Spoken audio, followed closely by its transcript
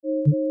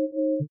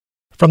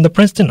From the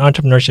Princeton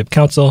Entrepreneurship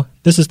Council,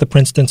 this is the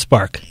Princeton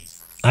Spark.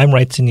 I'm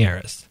Wright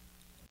Signeris.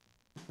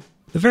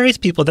 The various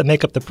people that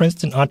make up the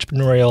Princeton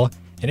entrepreneurial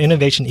and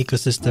innovation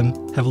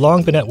ecosystem have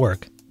long been at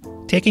work,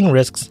 taking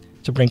risks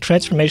to bring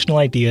transformational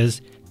ideas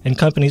and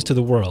companies to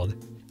the world,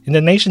 in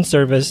the nation's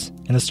service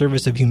and the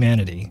service of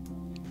humanity.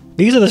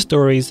 These are the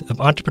stories of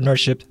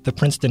entrepreneurship the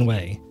Princeton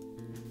way.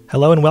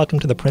 Hello and welcome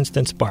to the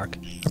Princeton Spark,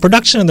 a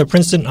production of the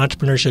Princeton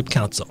Entrepreneurship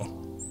Council.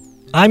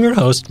 I'm your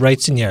host, Wright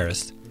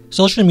Signeris,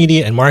 social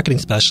media and marketing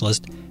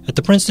specialist at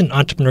the Princeton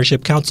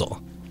Entrepreneurship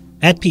Council.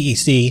 At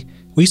PEC,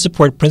 we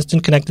support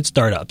Princeton-connected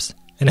startups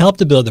and help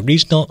to build the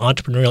regional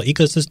entrepreneurial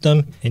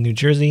ecosystem in New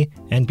Jersey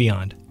and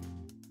beyond.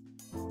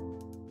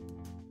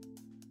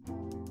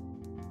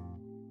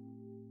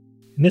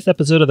 In this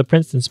episode of the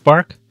Princeton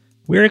Spark,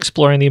 we're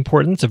exploring the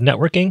importance of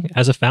networking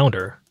as a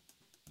founder.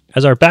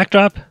 As our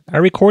backdrop, I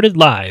recorded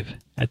live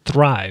at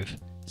Thrive,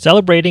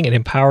 celebrating and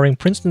empowering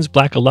Princeton's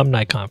Black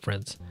Alumni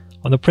Conference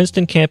on the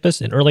Princeton campus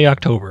in early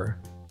October.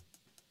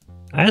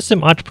 I asked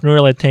some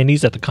entrepreneurial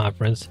attendees at the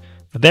conference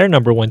for their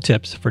number one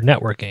tips for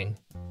networking.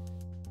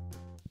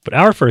 But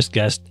our first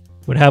guest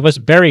would have us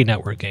bury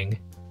networking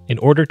in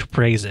order to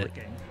praise it.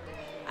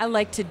 I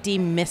like to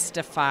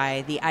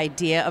demystify the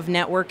idea of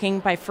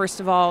networking by,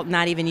 first of all,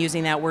 not even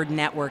using that word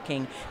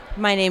networking.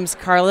 My name's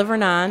Carla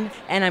Vernon,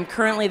 and I'm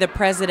currently the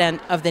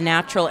president of the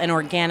natural and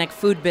organic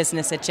food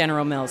business at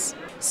General Mills.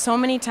 So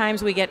many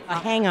times we get a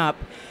hang-up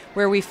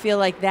where we feel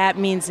like that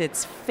means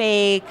it's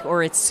fake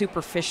or it's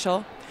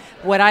superficial.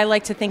 What I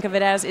like to think of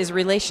it as is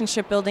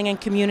relationship building and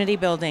community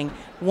building,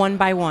 one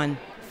by one.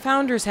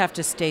 Founders have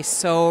to stay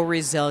so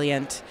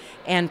resilient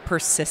and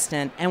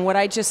persistent. And what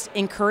I just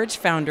encourage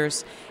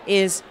founders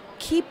is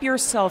keep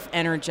yourself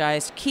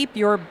energized, keep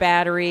your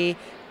battery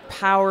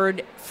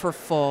powered for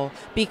full,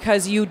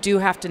 because you do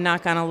have to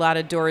knock on a lot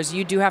of doors.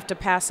 You do have to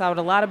pass out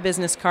a lot of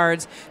business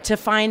cards to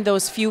find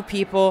those few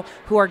people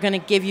who are going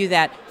to give you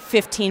that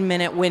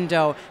 15-minute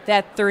window,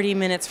 that 30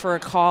 minutes for a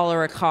call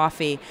or a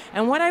coffee.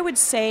 And what I would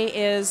say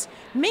is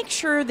make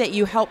sure that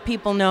you help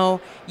people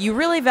know you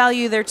really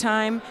value their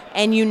time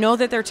and you know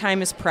that their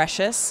time is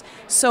precious.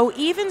 So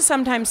even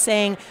sometimes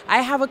saying, I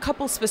have a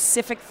couple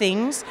specific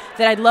things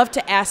that I'd love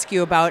to ask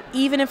you about,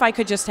 even if I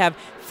could just have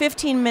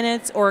 15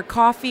 minutes or a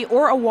coffee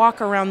or a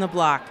walk around the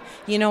block.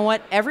 You know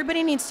what?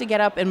 Everybody needs to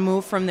get up and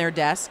move from their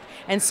desk.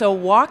 And so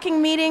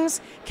walking meetings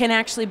can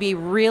actually be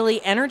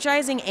really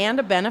energizing and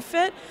a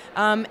benefit.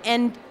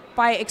 And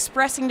by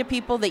expressing to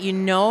people that you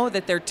know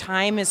that their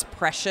time is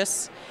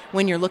precious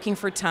when you're looking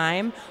for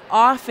time,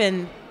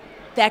 often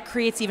that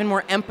creates even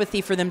more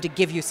empathy for them to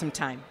give you some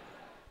time.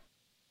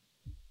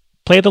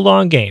 Play the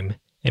long game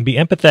and be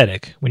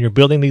empathetic when you're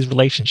building these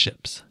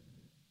relationships.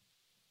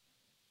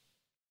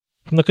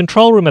 From the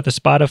control room at the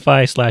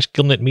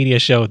Spotify/Gimlet Media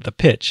show, The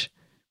Pitch,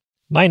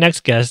 my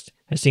next guest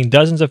has seen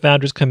dozens of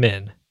founders come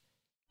in.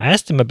 I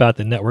asked him about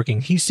the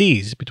networking he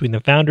sees between the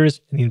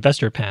founders and the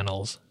investor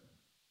panels.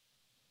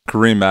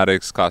 Kareem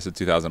Maddox, class of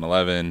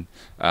 2011.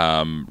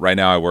 Right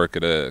now I work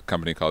at a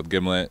company called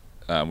Gimlet,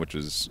 which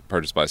was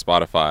purchased by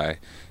Spotify,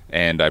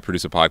 and I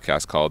produce a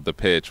podcast called The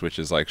Pitch, which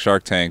is like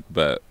Shark Tank,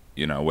 but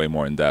way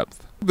more in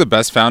depth. The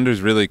best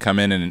founders really come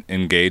in and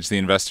engage the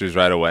investors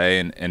right away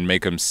and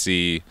make them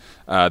see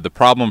the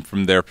problem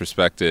from their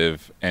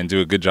perspective and do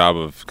a good job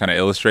of kind of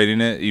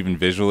illustrating it, even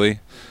visually.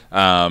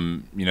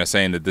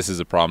 Saying that this is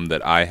a problem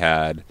that I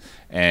had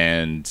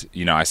and,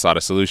 I sought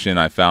a solution,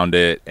 I found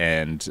it,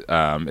 and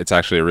it's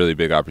actually a really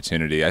big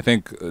opportunity. I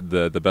think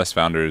the best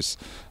founders,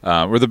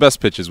 or the best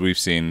pitches we've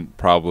seen,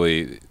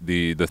 probably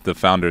the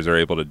founders are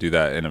able to do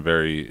that in a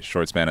very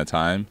short span of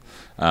time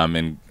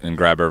and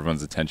grab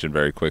everyone's attention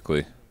very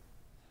quickly.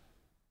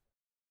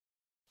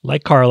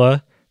 Like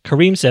Carla,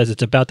 Kareem says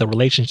it's about the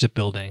relationship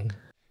building.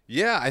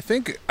 Yeah, I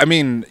think,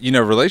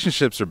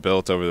 relationships are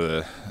built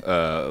over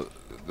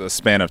the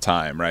span of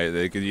time, right?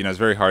 It's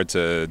very hard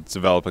to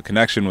develop a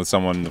connection with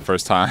someone the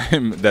first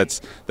time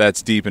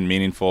that's deep and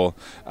meaningful.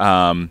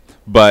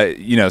 But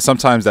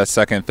sometimes that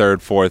second,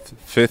 third, fourth,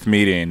 fifth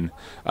meeting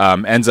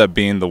ends up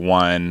being the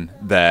one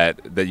that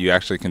you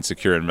actually can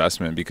secure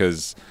investment,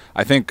 because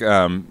I think,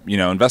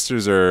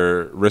 investors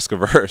are risk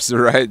averse,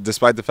 right?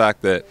 Despite the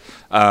fact that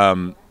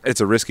it's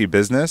a risky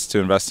business to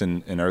invest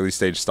in early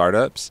stage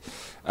startups.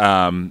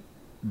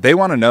 They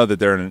want to know that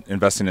they're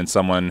investing in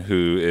someone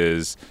who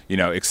is,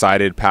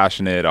 excited,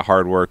 passionate, a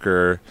hard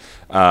worker,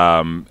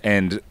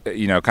 and,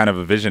 kind of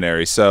a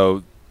visionary.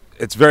 So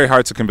it's very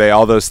hard to convey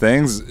all those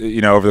things,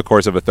 over the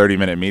course of a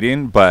 30-minute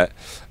meeting. But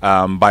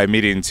by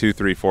meeting 2,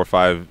 3, 4,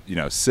 5,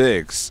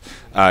 6,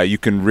 you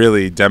can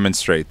really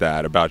demonstrate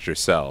that about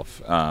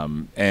yourself.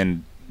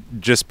 And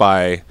just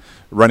by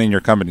running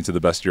your company to the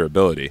best of your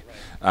ability.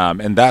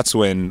 And that's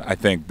when I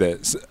think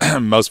that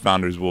most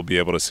founders will be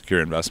able to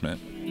secure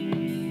investment.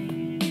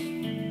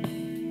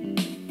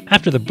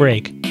 After the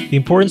break, the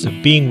importance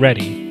of being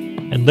ready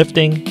and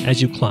lifting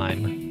as you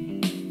climb.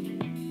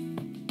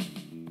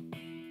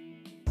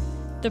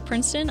 The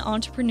Princeton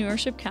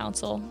Entrepreneurship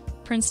Council,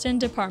 Princeton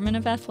Department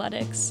of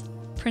Athletics,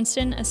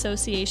 Princeton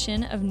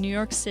Association of New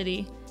York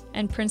City,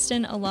 and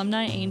Princeton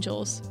Alumni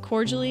Angels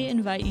cordially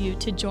invite you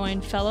to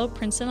join fellow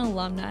Princeton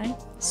alumni,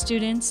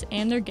 students,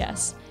 and their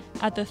guests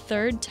at the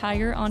 3rd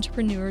Tiger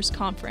Entrepreneurs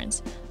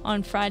Conference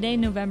on Friday,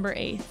 November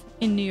 8th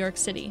in New York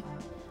City.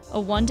 A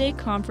one-day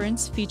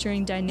conference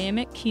featuring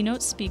dynamic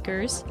keynote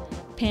speakers,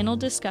 panel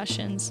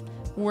discussions,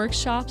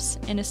 workshops,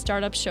 and a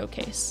startup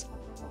showcase.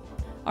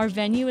 Our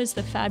venue is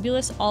the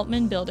fabulous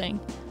Altman Building,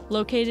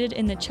 located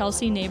in the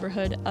Chelsea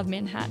neighborhood of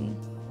Manhattan.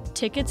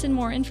 Tickets and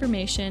more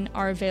information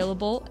are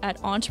available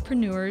at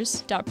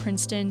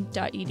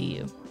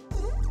entrepreneurs.princeton.edu.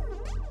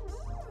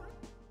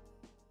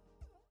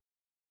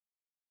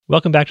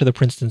 Welcome back to the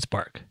Princeton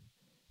Spark.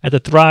 At the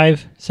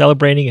Thrive,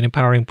 Celebrating and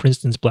Empowering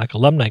Princeton's Black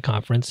Alumni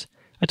Conference,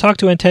 I talked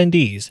to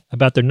attendees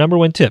about their number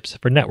one tips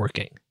for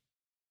networking.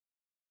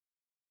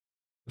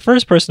 The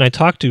first person I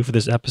talked to for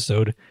this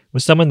episode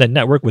was someone that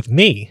networked with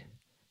me.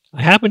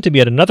 I happened to be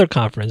at another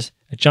conference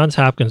at Johns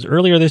Hopkins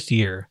earlier this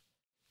year.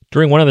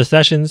 During one of the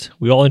sessions,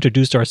 we all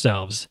introduced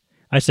ourselves.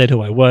 I said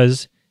who I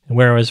was and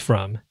where I was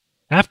from.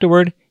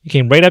 Afterward, he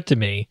came right up to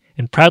me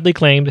and proudly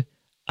claimed,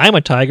 "I'm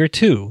a Tiger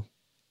too."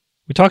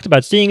 We talked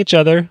about seeing each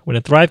other when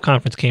a Thrive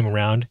conference came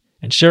around,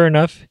 and sure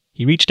enough,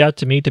 he reached out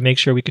to me to make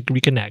sure we could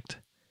reconnect.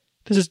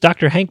 This is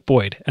Dr. Hank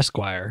Boyd,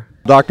 Esquire.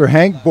 Dr.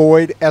 Hank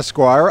Boyd,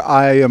 Esquire.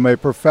 I am a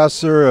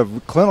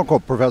clinical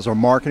professor of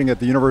marketing at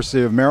the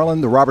University of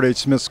Maryland, the Robert H.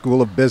 Smith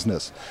School of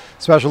Business,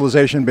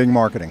 specialization being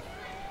marketing.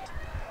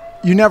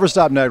 You never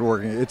stop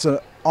networking. It's an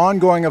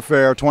ongoing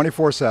affair,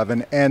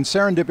 24/7, and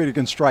serendipity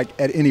can strike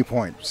at any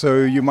point.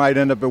 So you might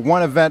end up at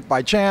one event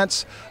by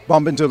chance,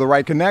 bump into the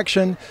right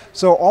connection.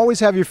 So always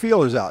have your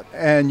feelers out,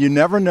 and you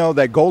never know,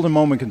 that golden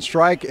moment can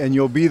strike, and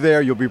you'll be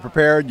there, you'll be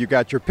prepared, you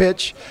got your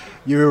pitch,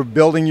 you're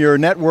building your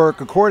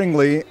network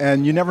accordingly,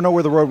 and you never know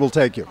where the road will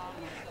take you.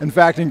 In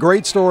fact, in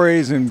great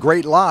stories and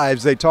great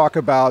lives, they talk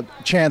about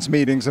chance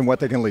meetings and what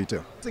they can lead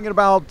to. Thinking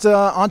about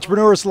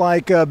entrepreneurs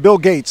like Bill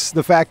Gates,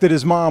 the fact that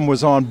his mom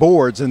was on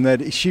boards and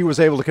that she was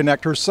able to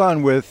connect her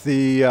son with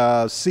the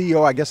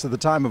CEO, I guess at the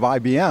time, of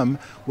IBM,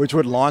 which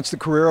would launch the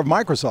career of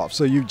Microsoft.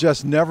 So you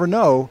just never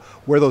know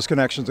where those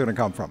connections are going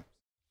to come from.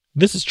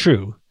 This is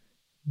true.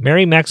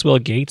 Mary Maxwell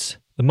Gates,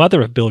 the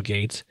mother of Bill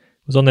Gates,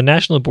 was on the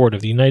national board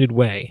of the United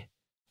Way.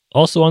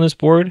 Also on this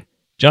board,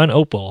 John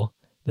Opal,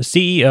 the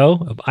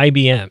CEO of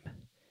IBM.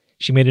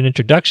 She made an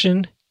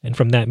introduction, and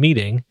from that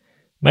meeting,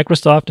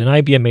 Microsoft and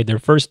IBM made their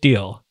first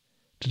deal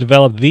to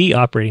develop the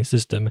operating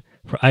system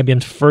for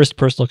IBM's first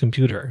personal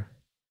computer.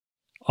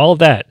 All of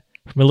that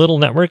from a little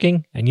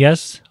networking and,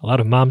 yes, a lot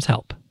of mom's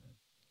help.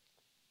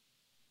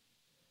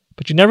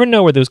 But you never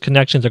know where those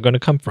connections are going to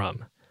come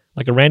from,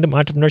 like a random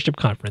entrepreneurship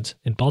conference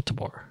in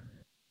Baltimore.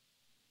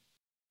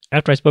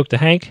 After I spoke to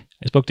Hank,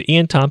 I spoke to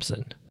Ian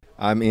Thompson.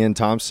 I'm Ian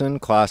Thompson,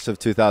 class of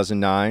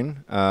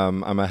 2009.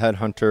 I'm a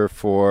headhunter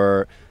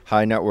for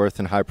high net worth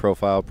and high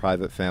profile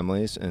private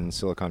families in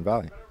Silicon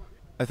Valley.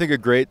 I think a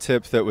great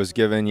tip that was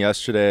given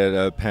yesterday at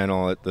a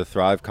panel at the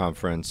Thrive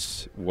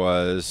conference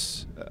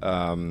was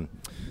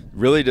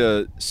really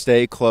to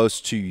stay close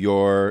to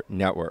your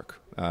network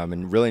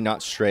and really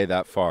not stray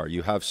that far.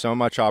 You have so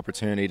much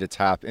opportunity to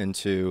tap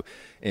into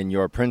in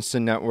your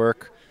Princeton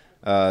network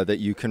that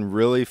you can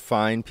really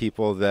find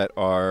people that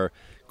are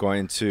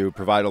going to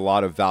provide a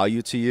lot of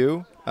value to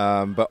you,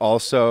 but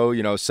also,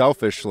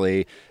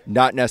 selfishly,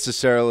 not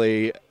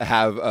necessarily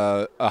have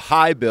a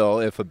high bill,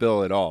 if a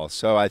bill at all.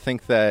 So I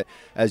think that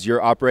as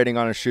you're operating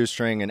on a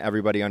shoestring and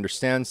everybody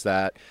understands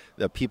that,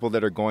 the people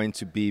that are going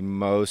to be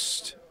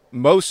most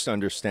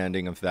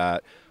understanding of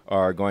that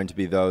are going to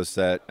be those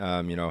that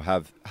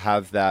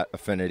have that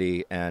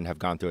affinity and have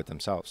gone through it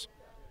themselves.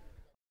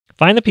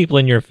 Find the people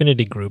in your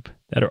affinity group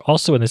that are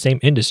also in the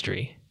same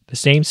industry, the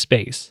same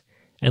space,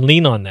 and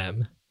lean on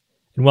them.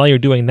 And while you're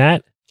doing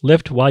that,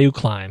 lift while you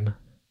climb.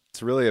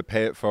 It's really a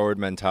pay-it-forward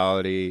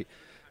mentality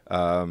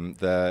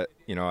that,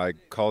 I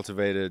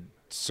cultivated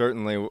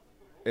certainly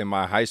in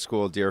my high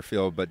school,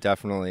 Deerfield, but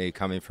definitely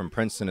coming from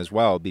Princeton as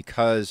well,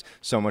 because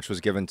so much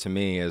was given to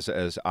me as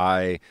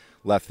I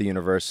left the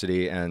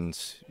university and,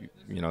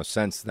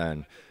 since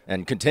then,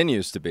 and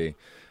continues to be.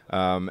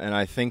 And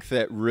I think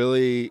that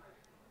really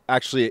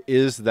actually it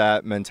is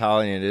that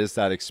mentality and it is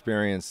that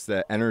experience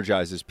that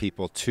energizes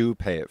people to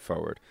pay it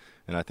forward.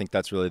 And I think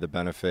that's really the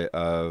benefit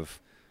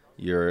of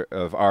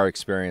our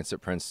experience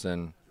at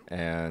Princeton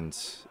and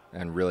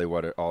really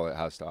all it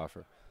has to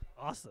offer.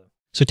 Awesome.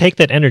 So take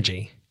that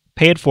energy,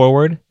 pay it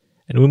forward,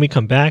 and when we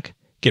come back,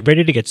 get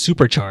ready to get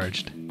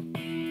supercharged.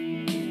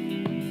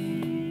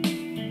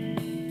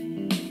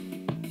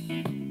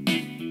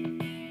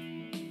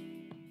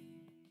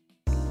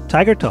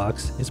 Tiger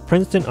Talks is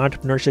Princeton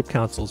Entrepreneurship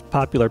Council's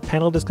popular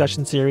panel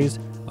discussion series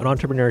on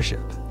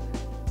entrepreneurship.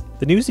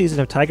 The new season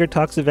of Tiger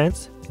Talks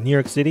events in New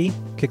York City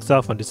kicks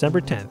off on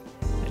December 10th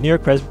at New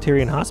York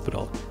Presbyterian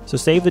Hospital, so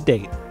save the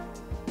date.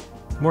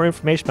 For more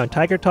information about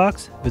Tiger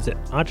Talks, visit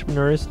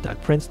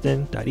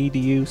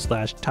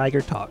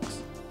entrepreneurs.princeton.edu/Tiger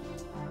Talks.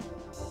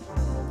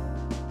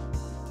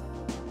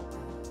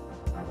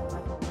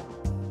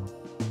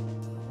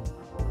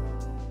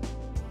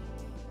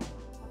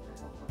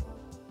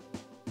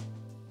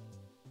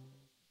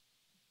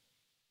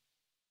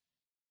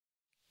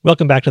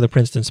 Welcome back to the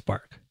Princeton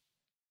Spark.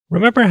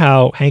 Remember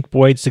how Hank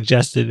Boyd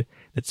suggested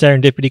that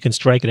serendipity can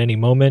strike at any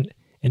moment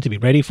and to be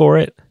ready for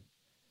it?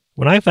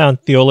 When I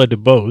found Theola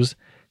DuBose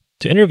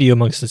to interview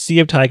amongst the sea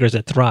of tigers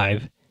that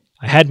thrive,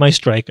 I had my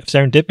strike of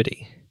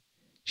serendipity.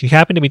 She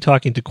happened to be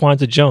talking to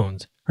Kwanzaa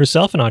Jones,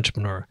 herself an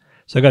entrepreneur,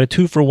 so I got a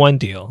 2-for-1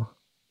 deal.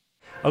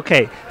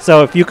 Okay,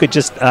 so if you could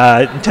just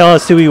tell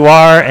us who you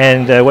are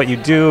and what you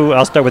do.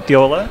 I'll start with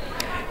Theola.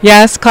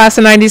 Yes, class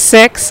of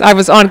 96. I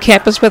was on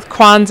campus with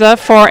Kwanzaa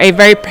for a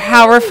very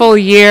powerful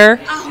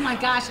year. Oh my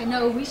gosh, I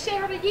know. We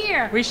shared a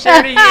year.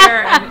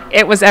 And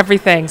it was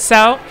everything.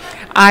 So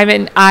I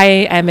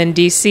am in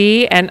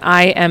DC, and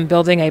I am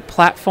building a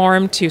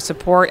platform to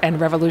support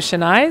and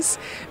revolutionize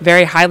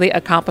very highly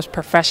accomplished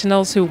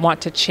professionals who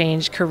want to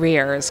change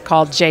careers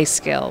called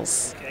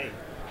J-Skills. Okay,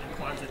 and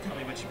Kwanzaa, tell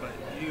me about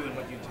you and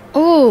what you do.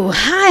 Oh,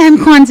 hi, I'm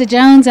Kwanzaa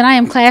Jones, and I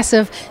am class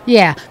of,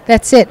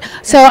 that's it.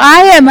 So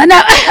I am,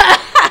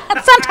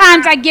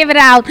 sometimes I give it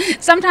out.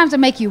 Sometimes I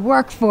make you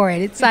work for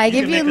it. It's like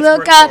if you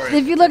look up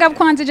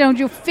Kwanzaa Jones,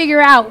 you'll figure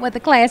out what the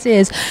class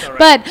is. Right.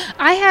 But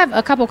I have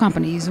a couple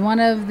companies. One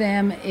of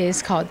them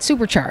is called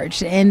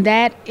Supercharged, and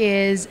that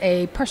is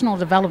a personal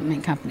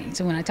development company.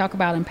 So when I talk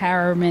about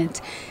empowerment,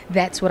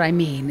 that's what I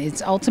mean.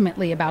 It's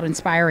ultimately about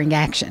inspiring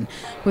action.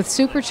 With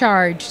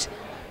Supercharged,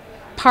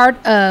 part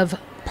of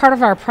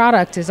our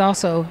product is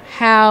also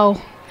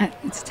how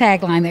it's a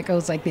tagline that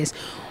goes like this: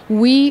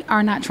 we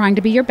are not trying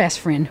to be your best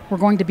friend. We're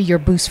going to be your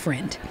boost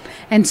friend.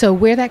 And so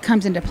where that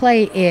comes into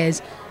play is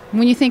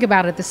when you think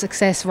about it, the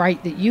success,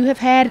 right, that you have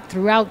had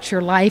throughout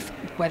your life,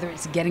 whether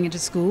it's getting into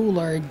school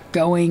or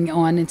going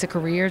on into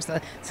careers,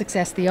 the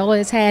success Theola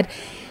has had,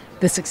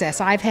 the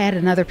success I've had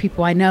and other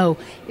people I know,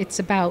 it's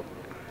about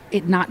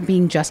it not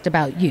being just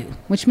about you,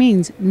 which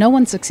means no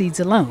one succeeds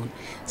alone.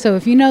 So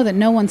if you know that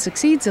no one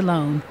succeeds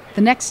alone,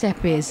 the next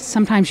step is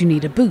sometimes you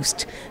need a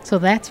boost. So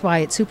that's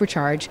why at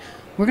Supercharge,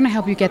 we're going to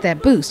help you get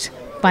that boost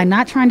by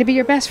not trying to be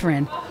your best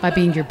friend, by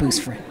being your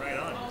boost friend. Right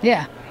on.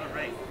 Yeah. All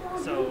right.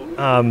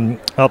 So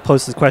I'll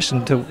pose this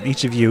question to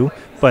each of you,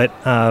 but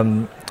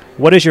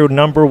what is your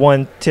number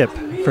one tip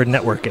for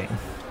networking?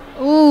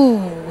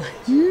 Ooh,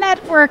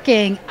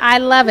 networking. I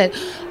love it.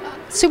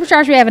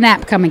 Supercharged, we have an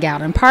app coming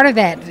out, and part of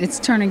that, it's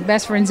turning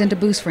best friends into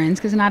boost friends,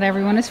 because not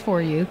everyone is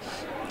for you.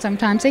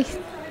 Sometimes they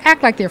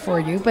act like they're for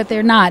you, but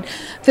they're not.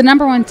 The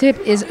number one tip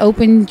is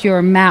open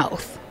your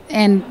mouth.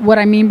 And what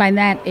I mean by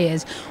that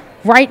is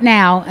right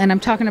now, and I'm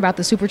talking about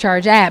the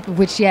Supercharged app,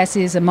 which, yes,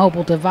 is a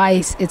mobile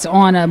device. It's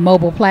on a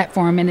mobile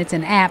platform, and it's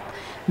an app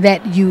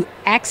that you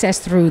access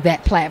through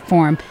that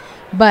platform.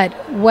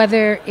 But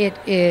whether it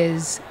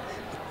is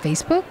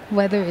Facebook,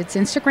 whether it's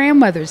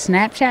Instagram, whether it's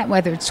Snapchat,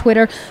 whether it's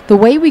Twitter, the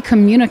way we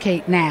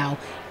communicate now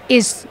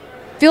is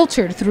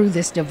filtered through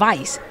this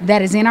device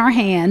that is in our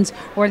hands,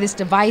 or this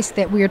device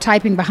that we are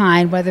typing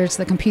behind, whether it's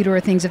the computer or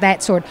things of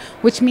that sort,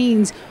 which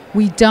means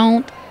we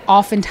don't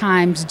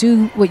oftentimes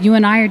do what you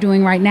and I are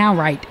doing right now,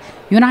 right?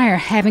 You and I are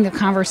having a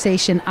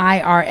conversation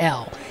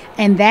IRL,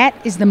 and that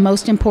is the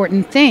most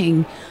important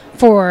thing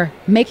for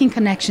making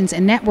connections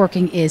and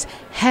networking, is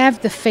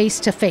have the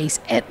face-to-face,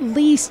 at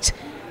least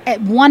at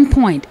one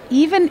point.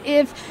 Even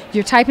if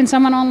you're typing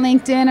someone on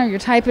LinkedIn or you're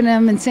typing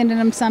them and sending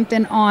them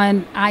something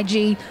on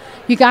IG,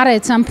 you got to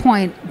at some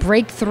point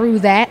break through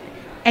that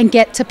and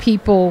get to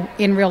people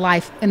in real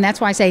life. And that's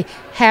why I say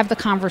have the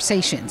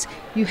conversations.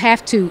 You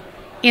have to,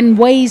 in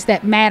ways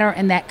that matter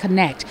and that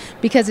connect,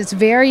 because it's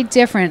very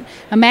different.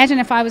 Imagine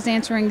if I was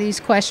answering these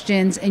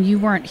questions and you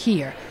weren't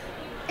here,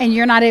 and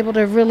you're not able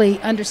to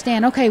really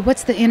understand, okay,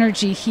 what's the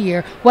energy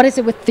here? What is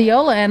it with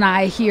Theola and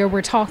I here?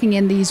 We're talking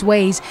in these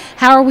ways.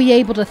 How are we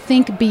able to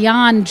think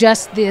beyond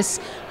just this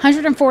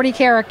 140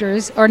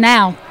 characters, or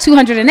now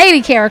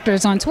 280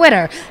 characters on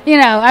Twitter? You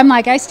know, I'm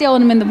like, I still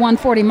am in the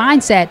 140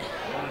 mindset.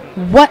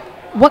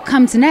 What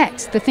comes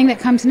next? The thing that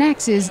comes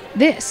next is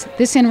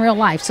this in real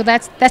life. So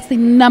that's the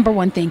number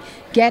one thing.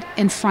 Get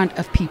in front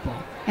of people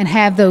and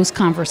have those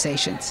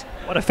conversations.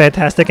 What a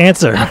fantastic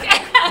answer.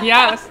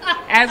 Yes,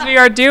 as we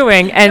are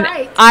doing. And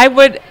right.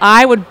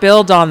 I would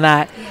build on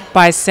that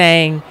by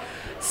saying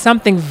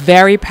something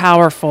very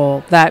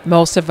powerful that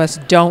most of us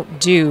don't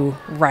do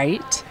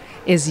right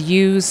is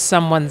use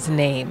someone's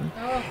name.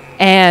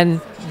 And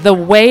the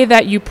way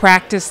that you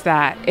practice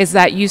that is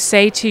that you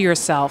say to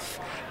yourself,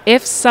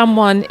 if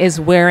someone is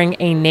wearing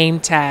a name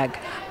tag,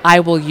 I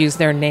will use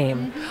their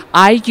name.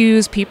 I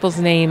use people's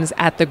names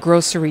at the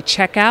grocery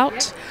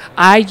checkout.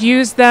 I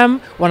use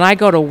them when I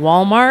go to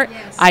Walmart.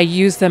 Yes. I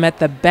use them at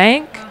the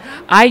bank.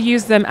 I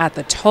use them at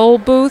the toll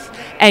booth.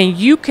 And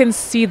you can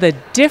see the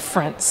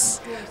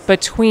difference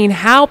between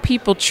how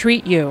people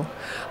treat you.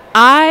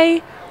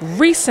 I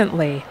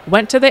recently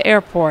went to the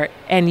airport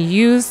and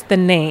used the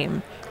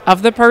name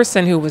of the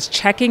person who was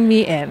checking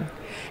me in.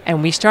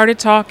 And we started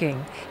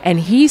talking.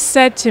 And he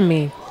said to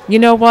me, you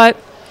know what?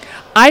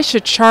 I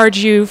should charge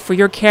you for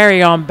your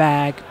carry-on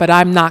bag, but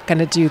I'm not going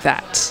to do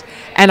that.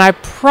 And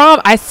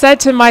I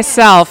said to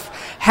myself,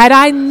 had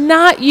I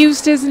not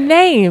used his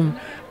name,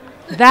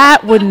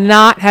 that would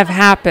not have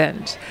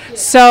happened.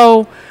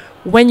 So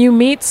when you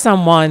meet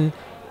someone,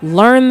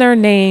 learn their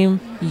name,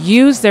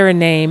 use their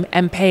name,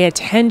 and pay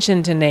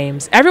attention to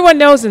names. Everyone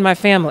knows in my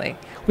family.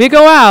 We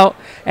go out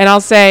and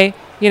I'll say,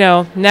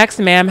 next,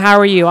 ma'am, how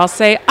are you? I'll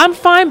say, I'm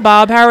fine,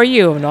 Bob, how are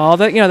you? And all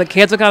the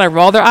kids will kind of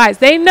roll their eyes.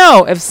 They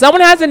know if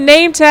someone has a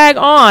name tag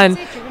on,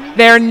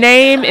 their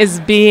name is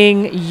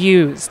being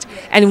used.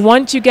 And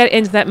once you get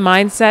into that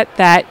mindset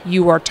that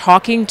you are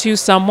talking to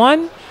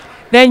someone,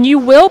 then you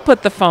will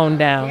put the phone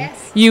down.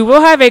 Yes. You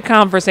will have a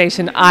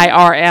conversation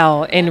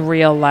IRL in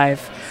real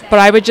life. But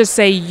I would just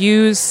say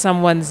use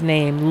someone's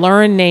name,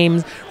 learn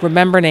names,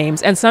 remember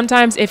names. And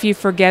sometimes if you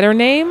forget her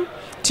name,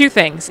 2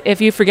 things.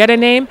 If you forget a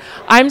name,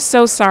 I'm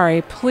so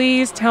sorry.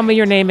 Please tell me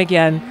your name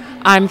again.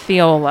 I'm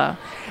Theola.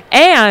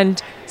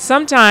 And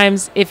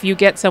sometimes if you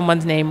get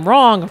someone's name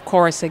wrong, of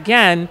course,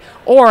 again,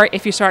 or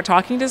if you start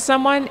talking to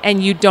someone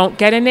and you don't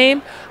get a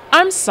name,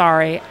 I'm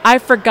sorry. I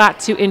forgot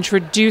to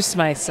introduce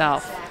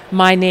myself.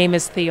 My name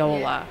is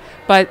Theola.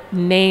 But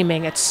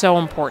naming, it's so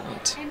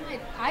important.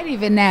 I'd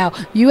even now,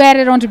 you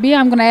added on to me,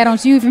 I'm going to add on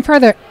to you even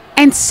further.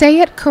 And say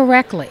it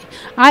correctly.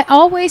 I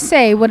always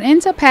say what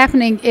ends up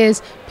happening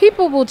is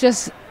people will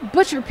just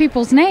butcher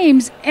people's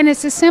names, and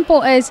it's as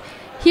simple as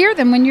hear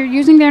them when you're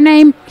using their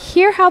name,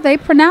 hear how they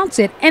pronounce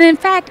it, and in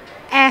fact,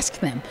 ask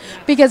them.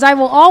 Because I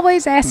will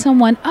always ask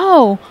someone,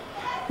 oh,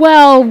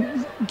 well,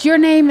 your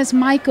name is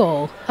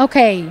Michael.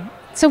 Okay,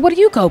 so what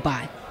do you go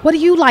by? What do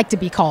you like to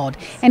be called?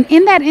 And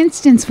in that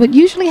instance, what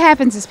usually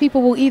happens is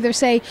people will either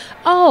say,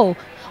 oh,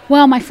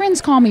 well, my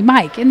friends call me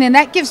Mike, and then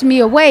that gives me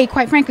a way,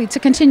 quite frankly, to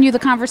continue the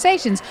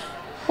conversations.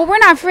 Well, we're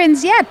not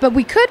friends yet, but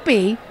we could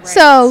be. Right.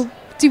 So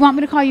do you want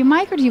me to call you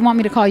Mike or do you want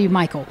me to call you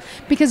Michael?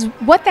 Because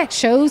what that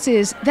shows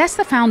is that's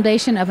the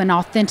foundation of an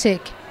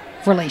authentic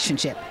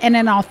relationship and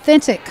an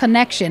authentic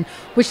connection,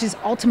 which is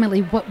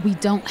ultimately what we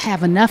don't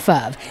have enough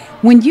of.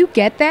 When you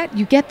get that,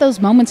 you get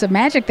those moments of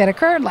magic that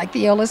occurred, like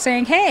Theola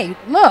saying, hey,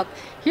 look,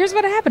 here's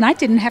what happened. I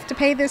didn't have to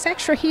pay this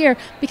extra here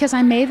because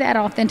I made that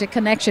authentic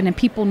connection, and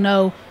people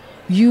know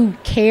you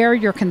care,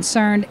 you're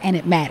concerned, and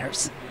it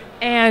matters.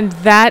 And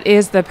that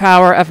is the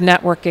power of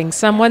networking.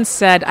 Someone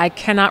said, I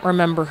cannot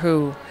remember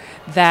who,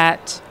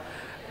 that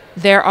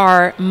there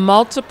are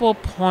multiple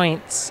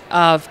points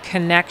of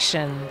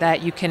connection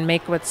that you can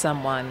make with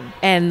someone.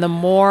 And the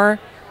more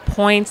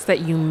points that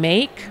you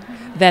make,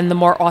 then the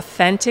more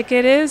authentic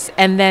it is.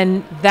 And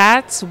then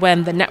that's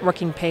when the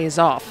networking pays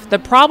off. The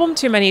problem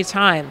too many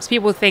times,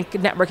 people think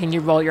networking,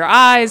 you roll your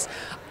eyes.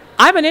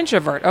 I'm an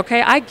introvert,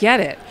 okay? I get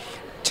it.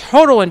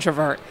 Total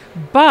introvert.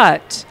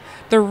 But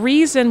the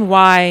reason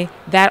why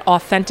that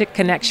authentic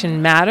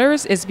connection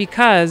matters is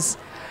because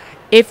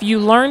if you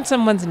learn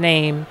someone's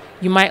name,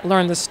 you might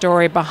learn the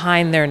story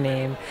behind their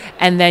name.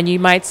 And then you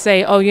might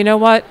say, oh, you know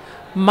what?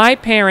 My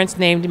parents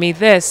named me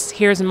this.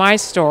 Here's my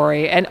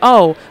story. And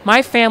oh,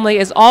 my family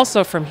is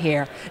also from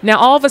here. Now,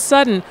 all of a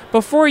sudden,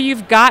 before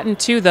you've gotten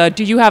to the,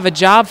 do you have a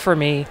job for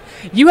me?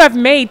 You have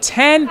made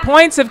 10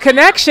 points of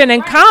connection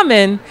in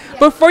common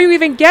before you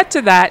even get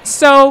to that.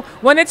 So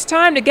when it's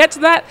time to get to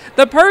that,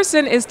 the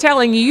person is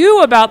telling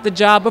you about the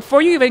job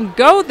before you even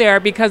go there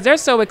because they're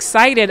so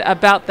excited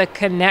about the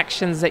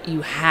connections that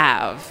you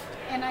have.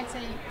 And I'd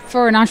say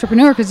for an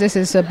entrepreneur, because this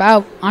is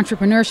about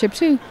entrepreneurship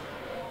too,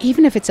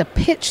 even if it's a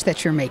pitch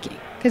that you're making,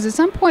 because at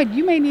some point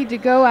you may need to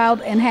go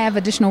out and have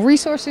additional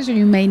resources or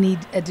you may need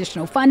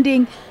additional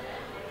funding.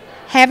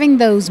 Having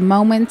those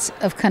moments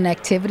of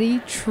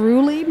connectivity,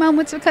 truly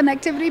moments of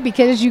connectivity,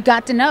 because you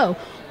got to know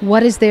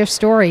what is their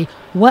story,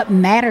 what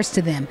matters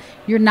to them.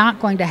 You're not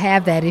going to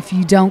have that if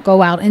you don't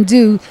go out and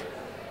do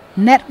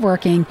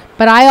networking.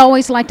 But I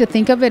always like to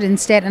think of it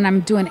instead, and I'm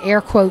doing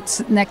air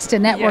quotes next to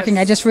networking. Yes.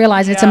 I just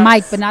realized it's a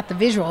mic, but not the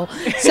visual.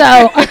 So,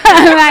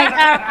 I'm like,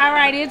 all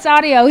right, it's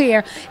audio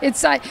here.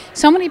 It's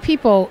so many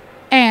people,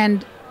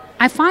 and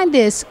I find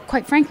this,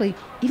 quite frankly,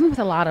 even with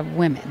a lot of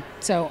women.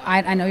 So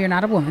I know you're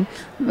not a woman,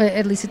 but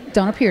at least it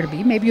don't appear to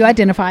be. Maybe you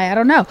identify, I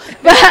don't know.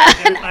 But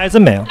as a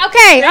male.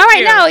 Okay, all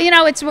right,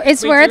 no,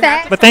 it's where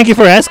that. But thank you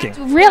for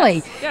asking.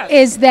 Really, yes.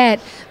 Is that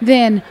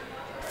then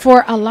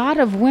for a lot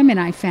of women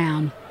I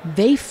found,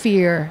 they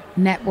fear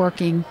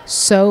networking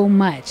so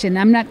much. And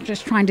I'm not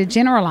just trying to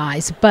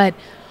generalize, but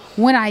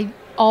when I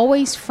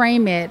always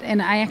frame it,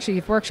 and I actually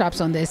have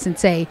workshops on this and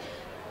say,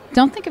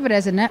 don't think of it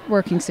as a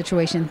networking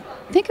situation.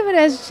 Think of it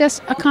as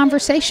just a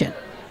conversation.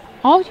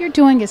 All you're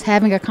doing is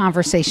having a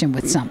conversation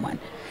with someone.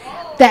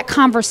 That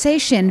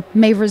conversation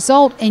may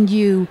result in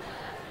you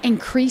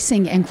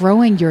increasing and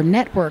growing your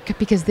network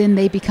because then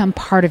they become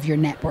part of your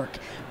network.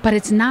 But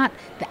it's not,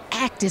 the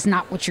act is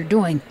not what you're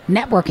doing.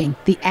 Networking,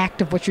 the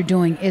act of what you're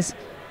doing is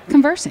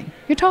conversing.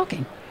 You're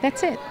talking.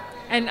 That's it.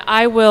 And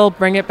I will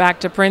bring it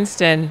back to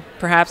Princeton,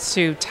 perhaps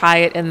to tie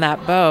it in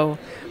that bow,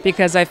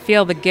 because I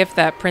feel the gift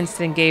that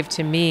Princeton gave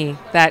to me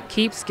that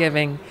keeps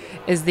giving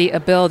is the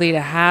ability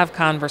to have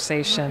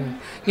conversation.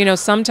 You know,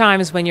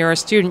 sometimes when you're a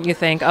student, you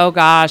think, oh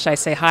gosh, I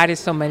say hi to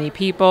so many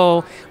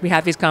people. We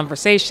have these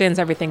conversations,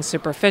 everything's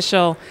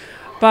superficial.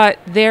 But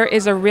there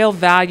is a real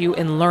value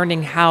in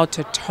learning how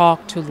to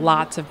talk to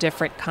lots of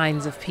different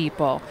kinds of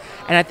people.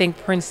 And I think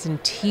Princeton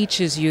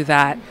teaches you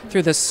that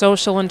through the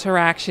social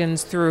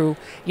interactions, through,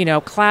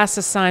 class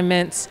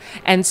assignments.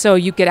 And so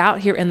you get out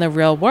here in the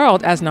real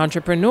world as an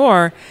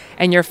entrepreneur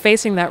and you're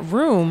facing that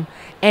room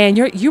and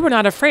you were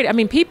not afraid. I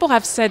mean, people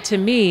have said to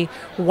me,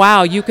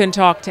 wow, you can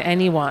talk to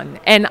anyone.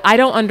 And I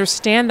don't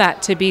understand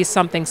that to be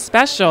something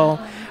special.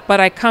 But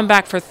I come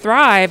back for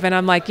Thrive and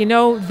I'm like,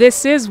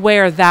 this is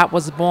where that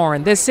was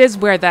born. This is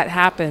where that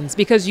happens,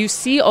 because you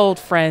see old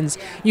friends,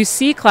 you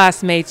see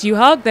classmates, you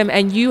hug them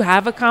and you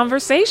have a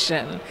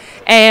conversation.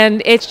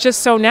 And it's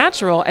just so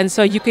natural. And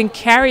so you can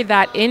carry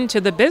that into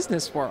the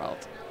business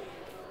world.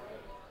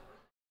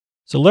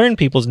 So learn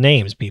people's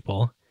names,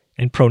 people,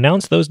 and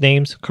pronounce those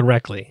names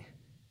correctly.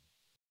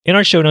 In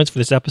our show notes for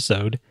this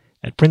episode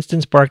at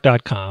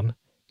princetonspark.com,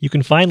 you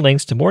can find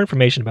links to more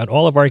information about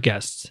all of our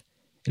guests.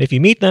 And if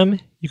you meet them,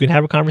 you can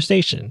have a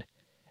conversation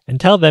and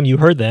tell them you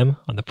heard them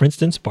on the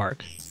Princeton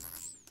Spark.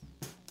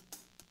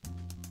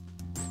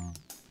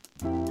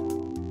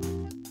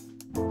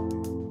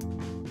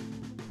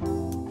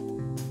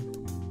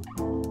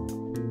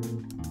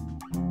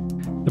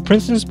 The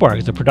Princeton Spark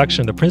is a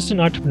production of the Princeton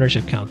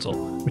Entrepreneurship Council,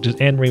 which is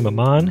Anne Marie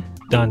Maman,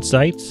 Don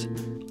Seitz,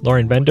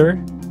 Lauren Bender,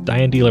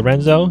 Diane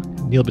DiLorenzo,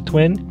 Neil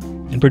Betwin,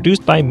 and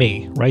produced by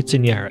me,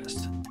 Wrightson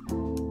Yaris.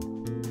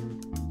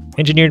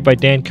 Engineered by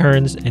Dan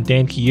Kearns and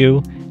Dan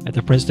Kiyu at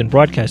the Princeton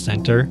Broadcast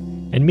Center,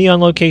 and me on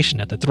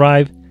location at the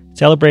Thrive,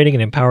 celebrating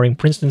and empowering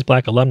Princeton's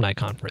Black Alumni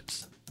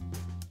Conference.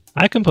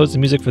 I composed the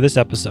music for this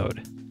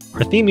episode.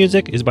 Our theme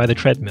music is by The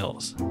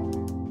Treadmills.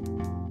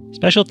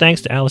 Special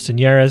thanks to Allison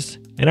Yaris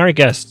and our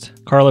guests,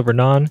 Carla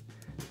Vernon,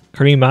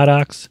 Kareem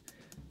Maddox,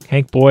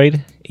 Hank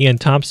Boyd, Ian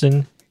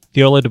Thompson,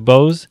 Viola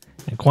DeBose,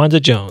 and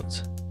Kwanzaa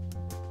Jones.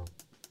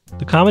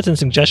 The comments and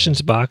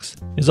suggestions box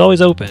is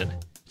always open.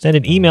 Send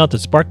an email to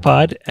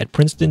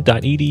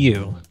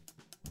sparkpod@princeton.edu.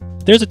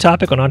 If there's a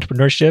topic on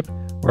entrepreneurship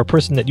or a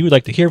person that you would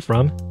like to hear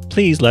from,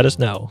 please let us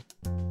know.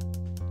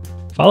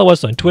 Follow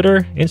us on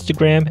Twitter,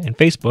 Instagram, and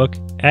Facebook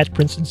at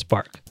Princeton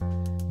Spark.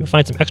 You'll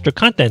find some extra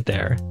content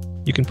there.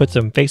 You can put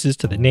some faces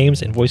to the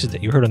names and voices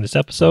that you heard on this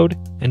episode,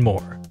 and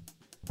more.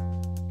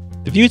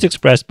 The views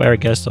expressed by our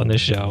guests on this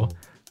show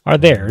are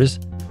theirs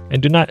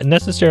and do not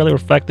necessarily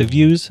reflect the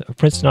views of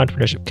Princeton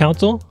Entrepreneurship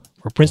Council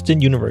or Princeton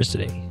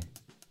University.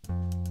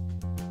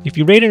 If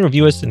you rate and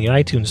review us in the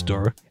iTunes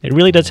store, it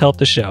really does help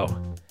the show.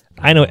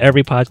 I know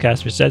every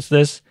podcaster says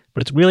this,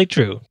 but it's really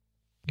true.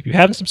 If you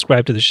haven't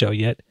subscribed to the show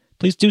yet,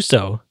 please do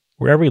so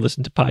wherever you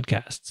listen to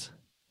podcasts.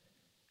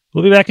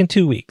 We'll be back in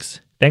 2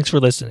 weeks. Thanks for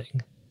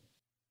listening.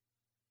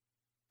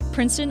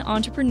 Princeton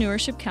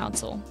Entrepreneurship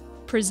Council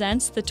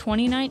presents the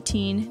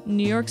 2019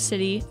 New York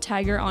City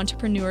Tiger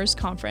Entrepreneurs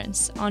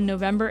Conference on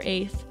November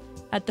 8th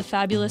at the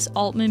fabulous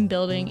Altman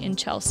Building in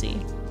Chelsea.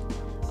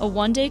 A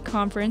one-day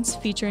conference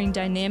featuring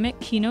dynamic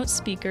keynote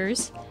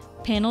speakers,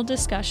 panel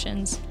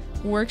discussions,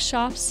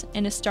 workshops,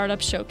 and a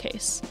startup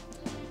showcase.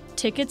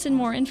 Tickets and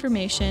more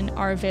information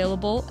are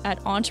available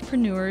at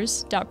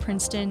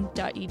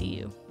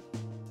entrepreneurs.princeton.edu.